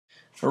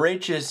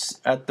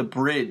Horatius at the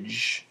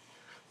Bridge,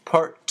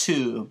 Part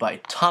 2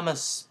 by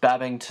Thomas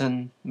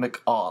Babbington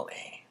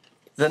Macaulay.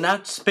 Then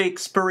out spake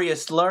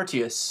spurious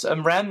Horatius,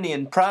 and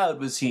Ramnian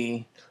proud was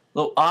he,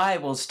 Lo, I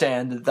will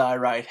stand at thy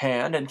right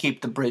hand, and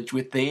keep the bridge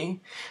with thee.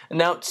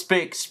 And out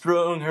spake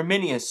strong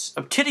Herminius,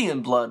 of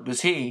Titian blood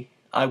was he,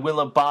 I will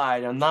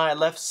abide on thy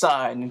left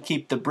side, and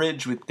keep the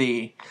bridge with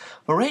thee.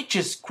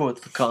 Horatius,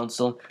 quoth the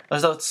consul,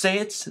 as thou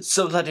sayest,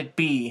 so let it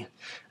be.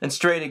 And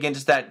straight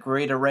against that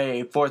great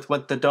array forth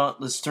went the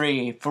dauntless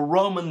three, for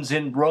Romans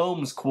in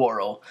Rome's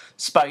quarrel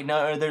spite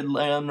neither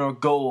lamb nor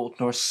gold,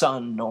 nor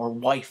son, nor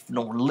wife,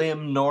 nor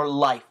limb, nor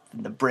life,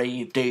 in the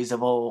brave days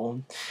of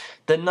old.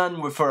 Then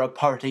none were for a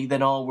party,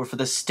 then all were for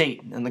the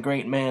state, and the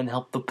great man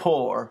helped the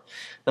poor.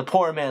 The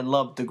poor man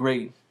loved the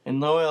great, and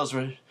loyals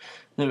were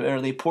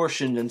early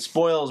portioned, and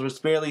spoils were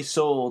sparely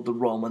sold. The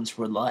Romans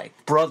were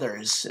like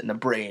brothers in the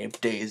brave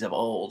days of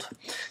old.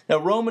 Now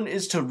Roman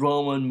is to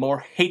Roman more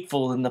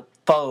hateful than the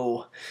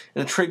foe,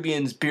 and the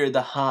tribunes beard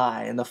the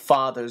high, and the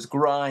fathers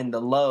grind the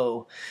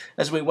low.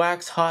 As we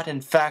wax hot in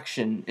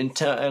faction,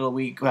 until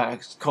we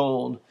wax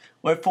cold,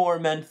 wherefore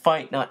men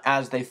fight not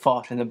as they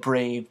fought in the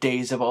brave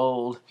days of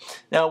old.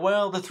 Now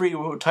while the three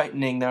were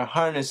tightening their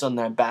harness on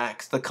their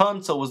backs, the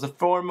consul was the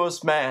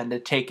foremost man to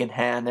take in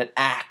hand an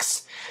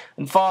axe.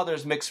 And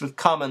fathers mixed with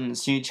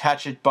commons, each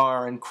hatchet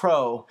bar and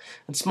crow,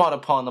 and smote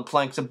upon the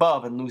planks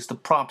above, and loosed the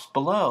props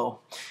below.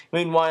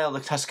 Meanwhile the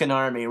Tuscan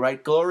army,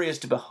 right glorious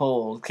to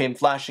behold, came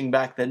flashing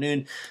back the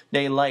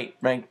noonday light,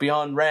 rank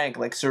beyond rank,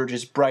 like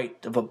surges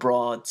bright of a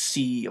broad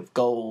sea of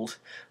gold.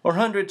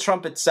 400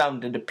 trumpets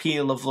sounded a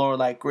peal of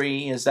warlike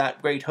gree, as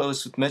that great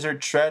host with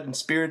measured tread and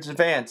spirits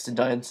advanced, and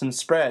ensigns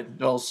spread,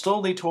 all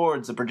slowly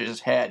towards the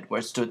bridge's head,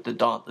 where stood the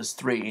dauntless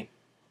three.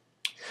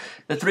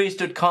 The three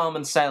stood calm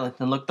and silent,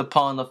 and looked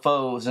upon the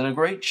foes, and a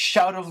great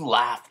shout of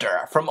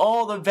laughter from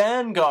all the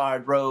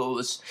vanguard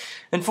rose.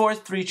 And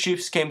forth three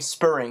chiefs came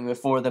spurring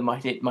before the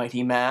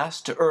mighty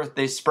mass. To earth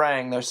they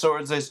sprang, their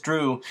swords they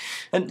drew,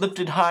 and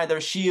lifted high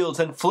their shields,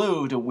 and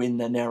flew to win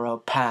the narrow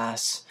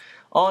pass.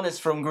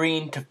 Honest from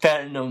Green to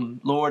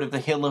Fenum, lord of the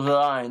hill of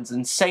vines,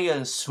 and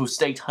Seius,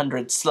 whose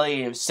 800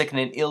 slaves sicken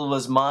in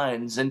Ilva's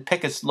mines, and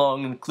Picus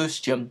long in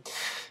Clustium,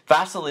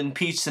 vassal in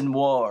peace and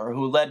war,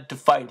 who led to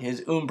fight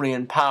his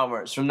Umbrian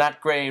powers from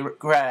that grey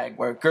crag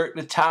where, girt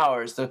with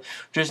towers, the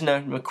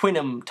Drisna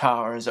Maquinum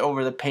towers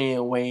over the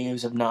pale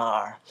waves of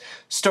Nar.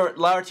 Sturt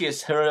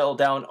Horatius hurled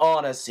down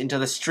Honus into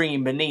the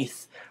stream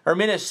beneath.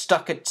 Herminius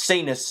stuck at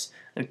Sanus,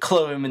 and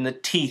clove him in the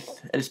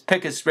teeth, as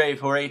Picus brave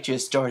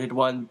Horatius darted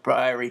one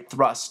fiery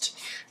thrust,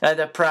 and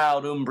the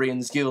proud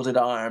Umbrian's gilded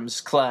arms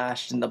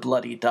clashed in the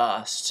bloody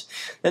dust.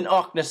 Then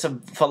Ocnus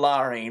of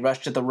Philari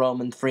rushed at the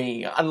Roman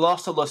three, and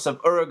Lausulus of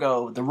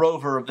Urgo, the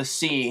rover of the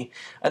sea,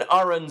 and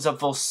Arruns of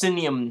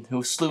Volsinium,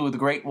 who slew the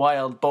great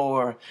wild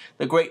boar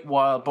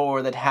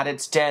that had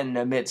its den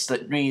amidst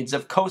the reeds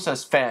of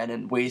Cossus fen,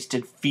 and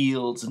wasted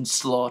fields and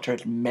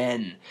slaughtered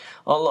men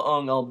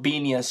along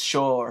Albinia's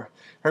shore.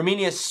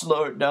 Herminius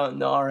slowed down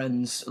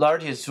Arruns,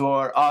 Horatius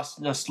swore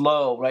Osnus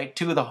low, right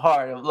to the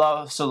heart of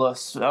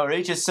Lausulus.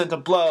 Horatius sent a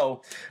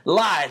blow.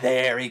 Lie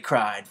there, he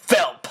cried,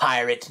 fell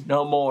pirate,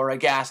 no more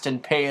aghast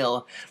and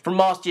pale.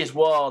 From Ostia's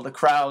wall the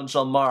crowd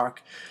shall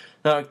mark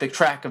the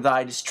track of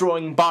thy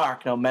destroying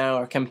bark. No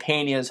more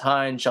Campania's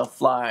hinds shall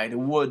fly to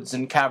woods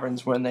and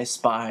caverns when they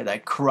spy thy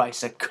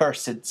Christ's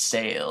accursed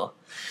sail.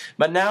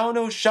 But now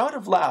no shout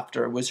of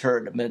laughter was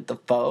heard amid the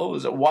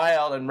foes, a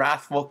wild and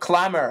wrathful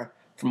clamour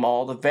from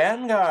all the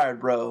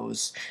vanguard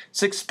rose.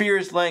 6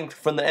 spears' length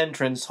from the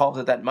entrance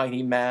halted that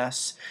mighty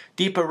mass.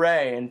 Deep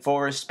array, and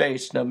for a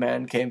space no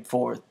man came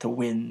forth to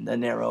win the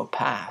narrow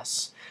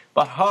pass.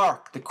 But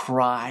hark, the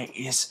cry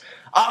is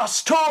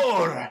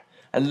Astur!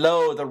 And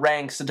lo, the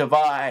ranks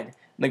divide.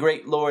 The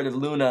great lord of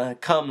Luna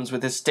comes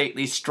with his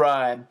stately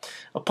stride.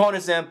 Upon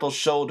his ample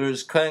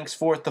shoulders clanks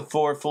forth the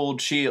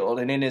fourfold shield,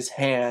 and in his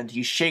hand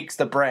he shakes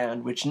the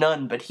brand which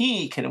none but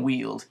he can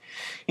wield.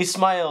 He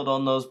smiled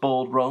on those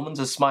bold Romans,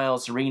 a smile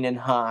serene and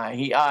high.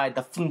 He eyed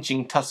the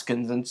flinching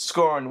Tuscans, and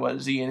scorn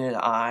was in his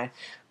eye.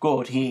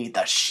 Quoth he,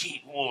 the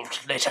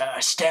she-wolf litter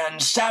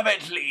stand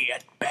savagely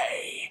at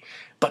bay,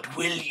 but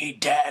will ye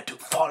dare to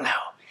follow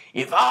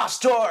if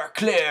Astur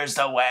clears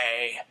the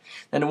way?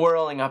 Then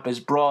whirling up his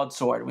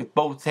broadsword with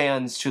both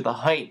hands to the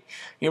height,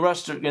 he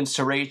rushed against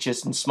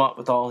Horatius and smote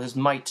with all his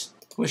might.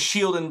 With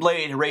shield and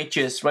blade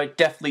Horatius right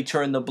deftly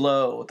turned the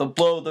blow. The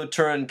blow though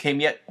turned came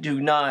yet too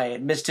nigh.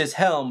 It missed his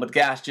helm but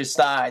gashed his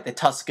thigh. The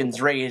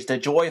Tuscans raised a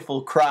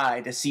joyful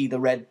cry to see the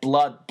red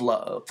blood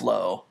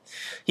flow.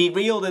 He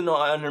reeled in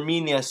on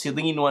Herminius, who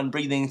leaned one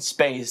breathing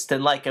space,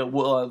 then like a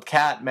wild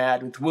cat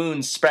mad with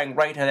wounds sprang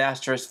right at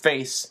Astur's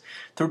face.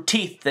 Through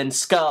teeth and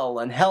skull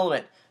and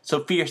helmet,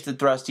 so fierce the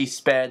thrust he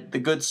sped, the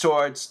good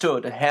sword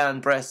stood a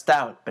hand breast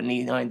out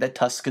behind the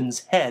Tuscan's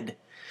head.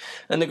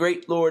 And the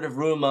great lord of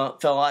Ruma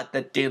fell at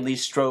that deadly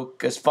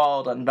stroke, as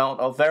falled on Mount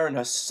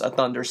Alvernus a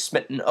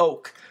thunder-smitten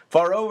oak.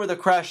 Far over the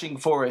crashing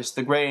forest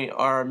the grey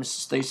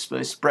arms they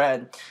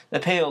spread, the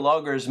pale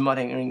augurs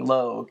muttering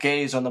low,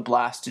 gaze on the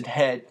blasted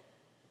head.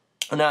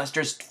 On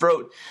Astur's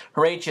throat,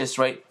 Horatius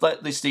right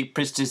flightlessly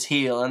pressed his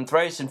heel, and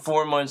thrice and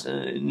foremost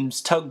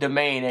tugged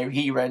amain ere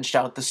he wrenched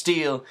out the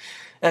steel.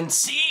 "And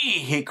see,"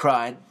 he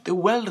cried, "the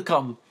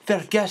welcome,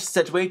 fair guests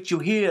that wait you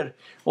here.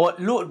 What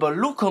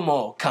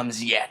Lucumo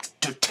comes yet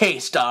to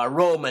taste our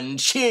Roman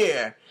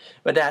cheer."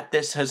 But at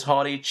this his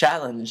haughty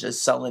challenge a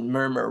sullen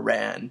murmur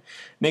ran,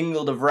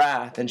 mingled of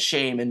wrath and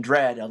shame and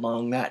dread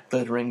along that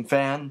glittering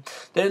van.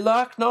 They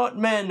lacked not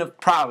men of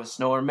prowess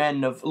nor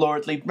men of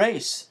lordly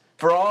race,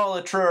 for all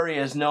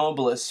Etruria's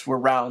noblest were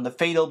round the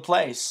fatal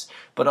place.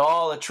 But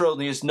all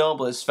Etruria's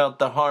noblest felt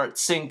their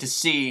hearts sing to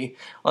see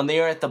on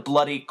the earth the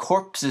bloody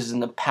corpses in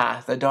the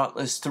path, the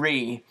dauntless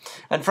three.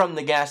 And from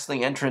the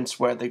ghastly entrance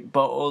where the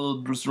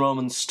bold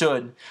Romans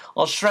stood,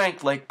 all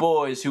shrank like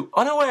boys who,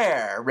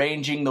 unaware,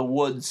 ranging the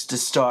woods to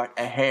start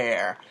a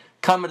hare,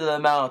 come to the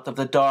mouth of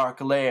the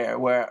dark lair,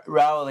 where,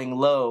 rowling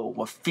low,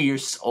 a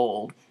fierce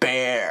old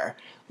bear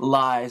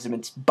lies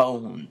amidst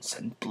bones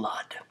and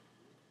blood.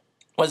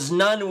 Was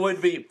none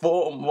would be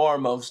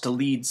foremost to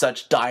lead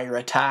such dire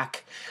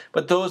attack,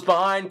 but those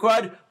behind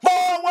cried,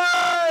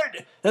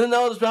 "Forward!" and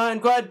those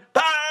behind cried,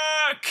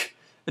 "Back!"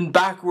 And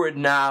backward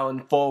now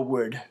and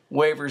forward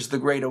wavers the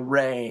great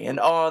array, and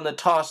on the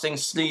tossing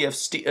sea of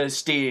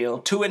steel,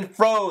 to and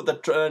fro the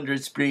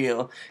thunders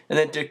reel, and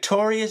the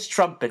victorious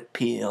trumpet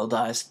peal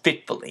dies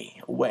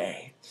fitfully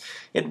away.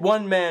 Yet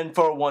one man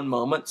for one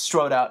moment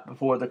strode out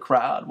before the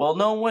crowd. Well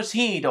known was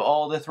he to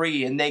all the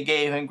three, and they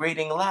gave him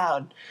greeting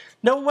loud.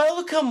 "No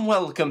welcome,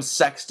 welcome,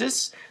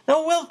 Sextus,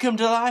 no welcome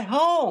to thy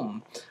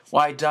home.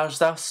 Why dost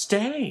thou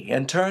stay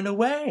and turn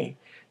away?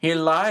 Here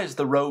lies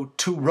the road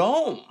to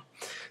Rome."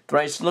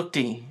 Thrice looked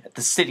he at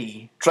the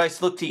city,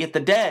 thrice looked he at the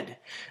dead,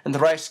 and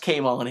thrice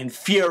came on in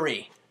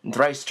fury, and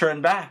thrice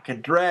turned back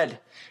in dread,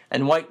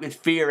 and white with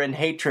fear and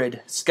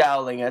hatred,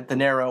 scowling at the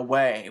narrow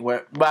way,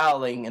 where,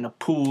 wallowing in a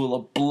pool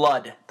of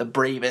blood, the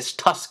bravest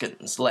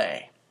Tuscans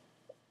lay.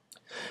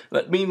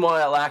 But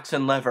meanwhile axe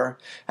and lever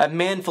have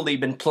manfully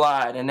been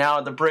plied, and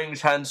now the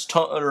brings hands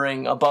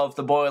tottering above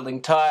the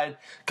boiling tide.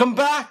 Come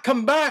back,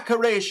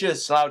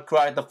 Horatius!" loud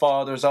cried the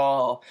fathers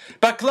all.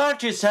 "Back,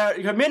 Lartius,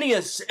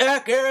 Herminius,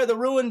 ere the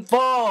ruin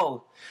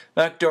fall!"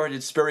 Back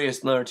darted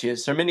Spurius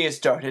Lartius, Herminius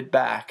darted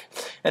back,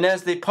 and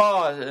as they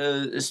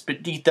paused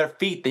beneath their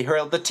feet, they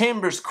heard the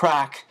timbers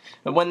crack.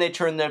 But when they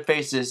turned their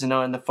faces and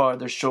on the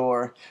farther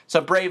shore,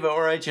 so brave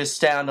Horatius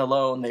stand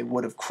alone, they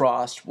would have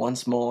crossed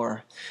once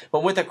more.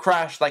 But with a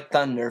crash like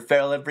thunder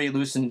fell every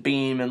loosened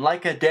beam, and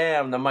like a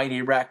dam the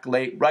mighty wreck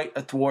lay right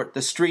athwart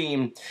the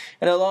stream,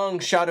 and a long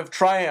shout of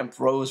triumph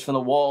rose from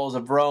the walls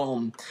of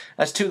Rome,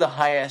 as to the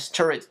highest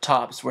turret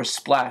tops were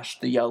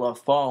splashed the yellow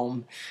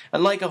foam.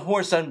 And like a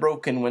horse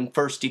unbroken when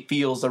first he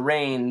feels the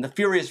rein, the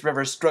furious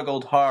river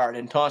struggled hard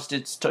and tossed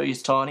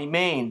his tawny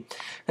mane,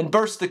 and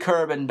burst the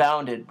curb and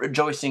bounded,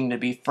 rejoicing to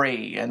be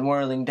free, and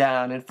whirling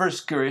down in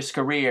first curious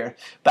career,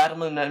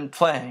 battlement and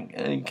flank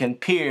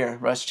and pier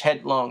rushed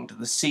headlong to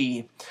the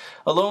sea.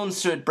 Alone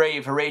stood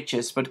brave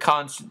Horatius, but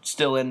constant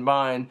still in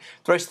mind.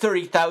 Thrice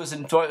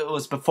 30,000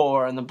 was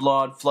before, and the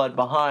blood flood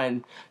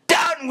behind.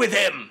 "Down with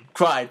him!"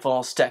 cried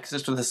false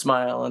Sextus with a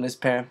smile on his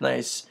pale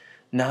face.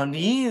 "Now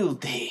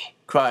yield thee,"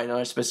 cried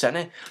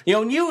Arspacene,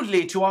 "yield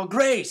thee to our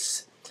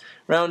grace."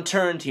 Round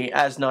turned he,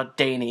 as not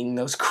deigning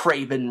those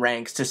craven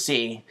ranks to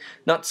see.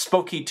 Not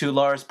spoke he to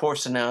Lars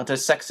Porsena, to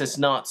Sextus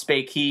not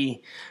spake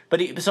he,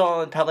 but he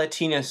saw in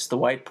Palatinus the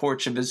white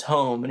porch of his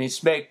home, and he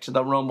spake to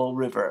the Romal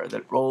river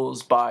that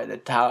rolls by the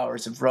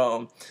towers of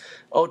Rome.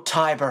 "O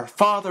Tiber,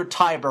 Father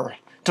Tiber,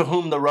 to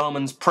whom the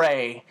Romans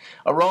pray,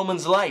 a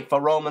Roman's life,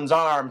 a Roman's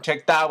arm,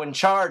 take thou in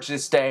charge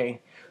this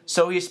day."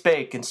 So he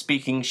spake, and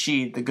speaking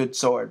sheathed the good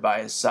sword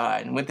by his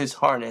side, and with his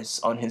harness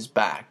on his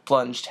back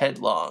plunged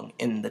headlong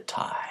in the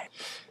tide.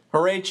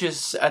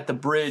 Horatius at the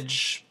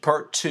Bridge,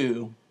 Part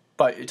 2,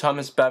 by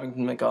Thomas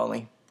Babbington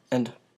Macaulay. End.